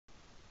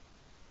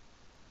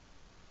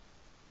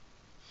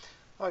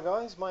Hi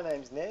guys, my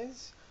name's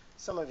Nez.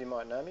 Some of you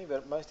might know me,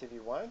 but most of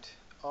you won't.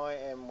 I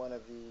am one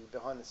of the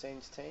behind the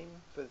scenes team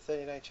for the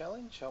 30-day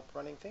challenge, help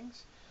running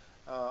things.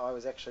 I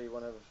was actually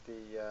one of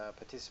the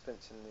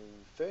participants in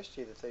the first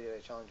year the 30-day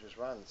challenge was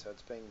run, so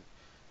it's been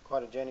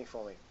quite a journey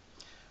for me.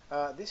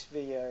 This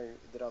video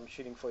that I'm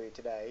shooting for you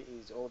today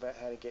is all about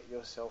how to get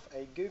yourself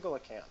a Google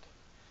account.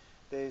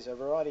 There's a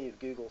variety of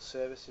Google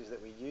services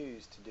that we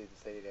use to do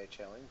the 30-day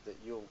challenge that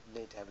you'll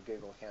need to have a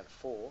Google account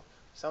for.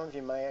 Some of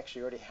you may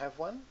actually already have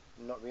one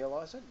and not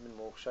realise it, and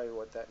we'll show you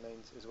what that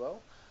means as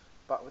well.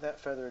 But without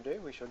further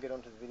ado, we shall get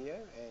onto the video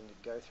and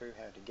go through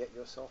how to get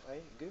yourself a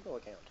Google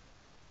account.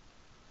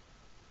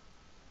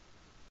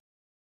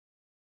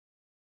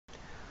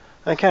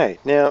 Okay,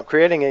 now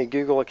creating a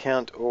Google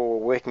account or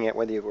working out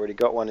whether you've already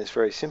got one is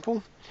very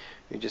simple.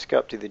 You just go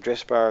up to the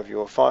address bar of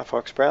your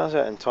Firefox browser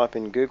and type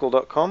in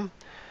google.com.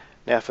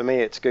 Now for me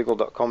it's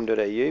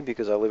google.com.au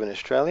because I live in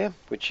Australia,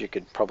 which you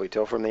could probably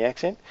tell from the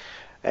accent.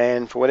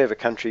 And for whatever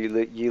country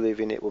you live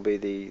in, it will be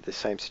the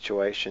same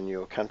situation.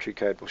 Your country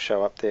code will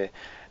show up there.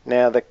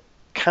 Now the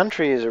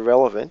country is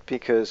irrelevant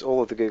because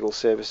all of the Google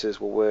services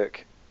will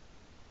work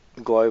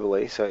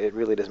globally, so it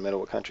really doesn't matter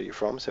what country you're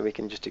from, so we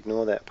can just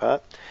ignore that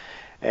part.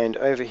 And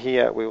over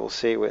here we will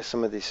see where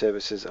some of these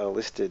services are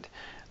listed.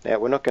 Now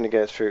we're not going to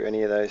go through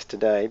any of those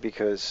today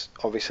because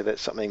obviously that's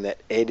something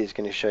that Ed is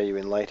going to show you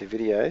in later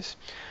videos.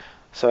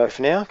 So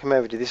for now, come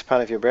over to this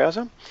part of your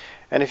browser,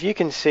 and if you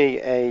can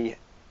see a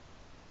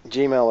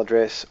Gmail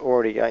address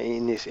already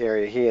in this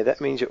area here,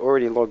 that means you're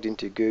already logged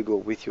into Google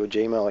with your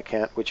Gmail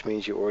account, which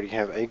means you already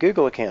have a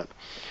Google account.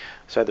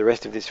 So the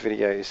rest of this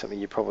video is something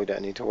you probably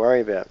don't need to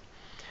worry about.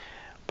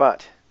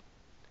 But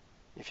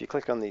if you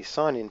click on the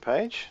sign in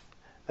page,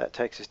 that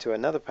takes us to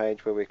another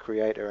page where we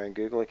create our own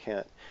Google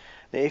account.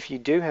 Now if you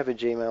do have a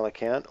Gmail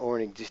account or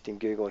an existing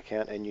Google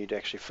account and you'd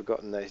actually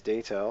forgotten those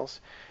details,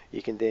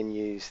 you can then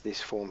use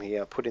this form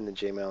here, put in the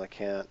Gmail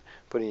account,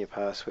 put in your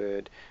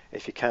password.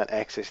 If you can't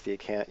access the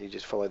account, you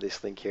just follow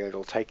this link here.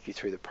 It'll take you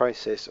through the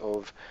process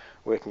of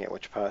working out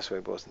what your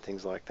password was and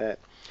things like that.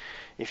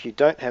 If you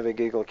don't have a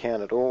Google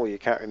account at all, or you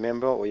can't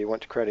remember, or you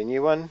want to create a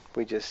new one,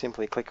 we just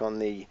simply click on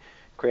the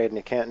Create an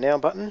Account Now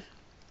button,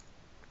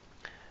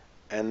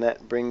 and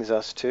that brings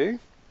us to,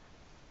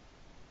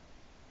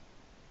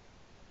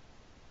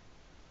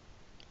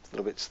 it's a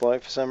little bit slow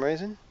for some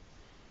reason.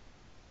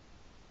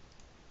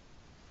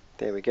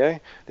 There we go.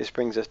 This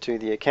brings us to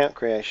the account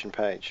creation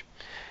page.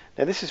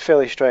 Now this is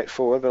fairly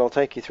straightforward, but I'll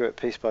take you through it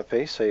piece by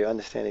piece so you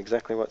understand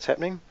exactly what's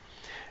happening.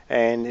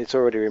 And it's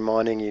already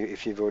reminding you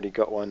if you've already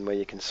got one where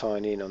you can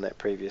sign in on that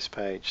previous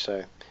page.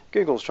 So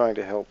Google's trying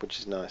to help, which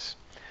is nice.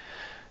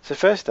 So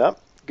first up,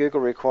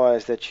 Google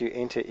requires that you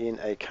enter in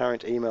a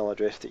current email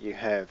address that you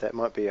have. That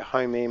might be a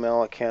home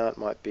email account,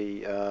 might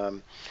be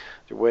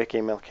your work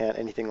email account,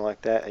 anything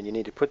like that, and you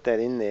need to put that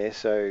in there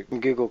so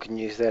Google can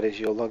use that as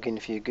your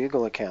login for your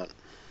Google account.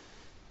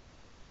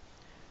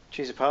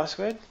 Choose a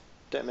password.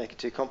 Don't make it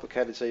too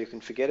complicated so you can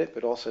forget it,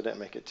 but also don't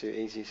make it too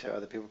easy so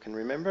other people can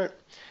remember it.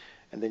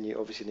 And then you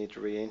obviously need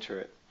to re-enter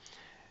it.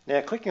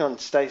 Now clicking on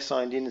Stay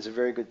Signed In is a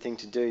very good thing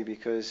to do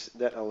because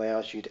that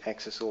allows you to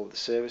access all of the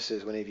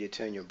services whenever you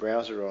turn your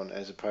browser on,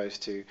 as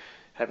opposed to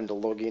having to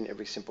log in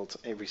every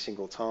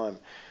single time.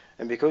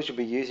 And because you'll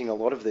be using a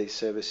lot of these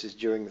services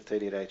during the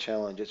 30-day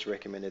challenge, it's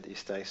recommended that you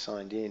stay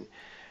signed in.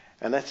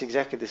 And that's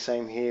exactly the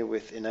same here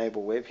with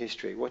Enable Web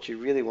History. What you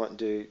really want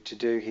to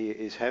do here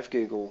is have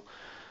Google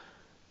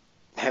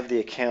have the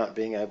account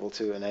being able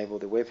to enable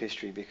the web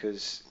history,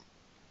 because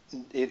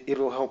it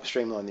will help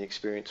streamline the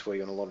experience for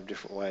you in a lot of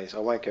different ways. I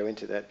won't go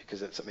into that because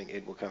that's something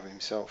Ed will cover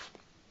himself.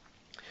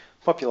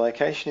 Pop your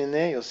location in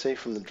there. You'll see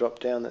from the drop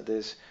down that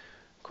there's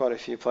quite a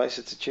few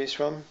places to choose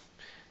from.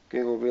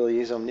 Google really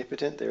is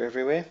omnipotent. They're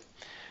everywhere.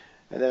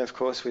 And then of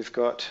course we've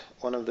got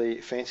one of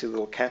the fancy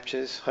little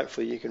captures.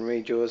 Hopefully you can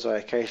read yours. I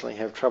occasionally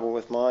have trouble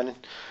with mine.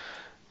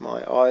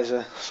 My eyes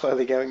are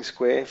slowly going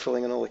square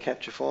filling in all the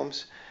capture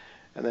forms.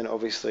 And then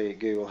obviously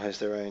Google has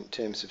their own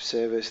terms of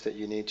service that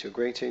you need to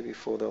agree to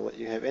before they'll let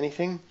you have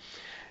anything.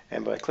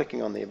 And by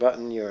clicking on the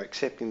button, you're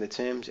accepting the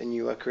terms and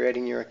you are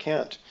creating your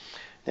account.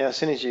 Now as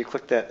soon as you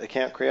click that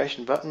account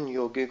creation button,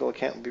 your Google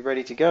account will be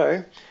ready to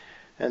go.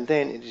 And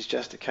then it is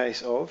just a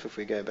case of, if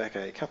we go back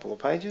a couple of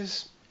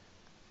pages,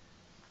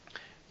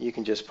 you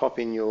can just pop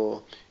in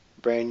your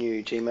brand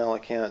new Gmail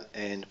account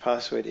and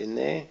password in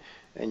there,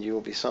 and you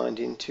will be signed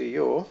into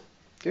your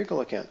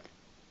Google account.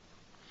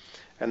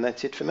 And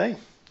that's it for me.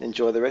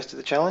 Enjoy the rest of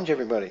the challenge,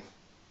 everybody.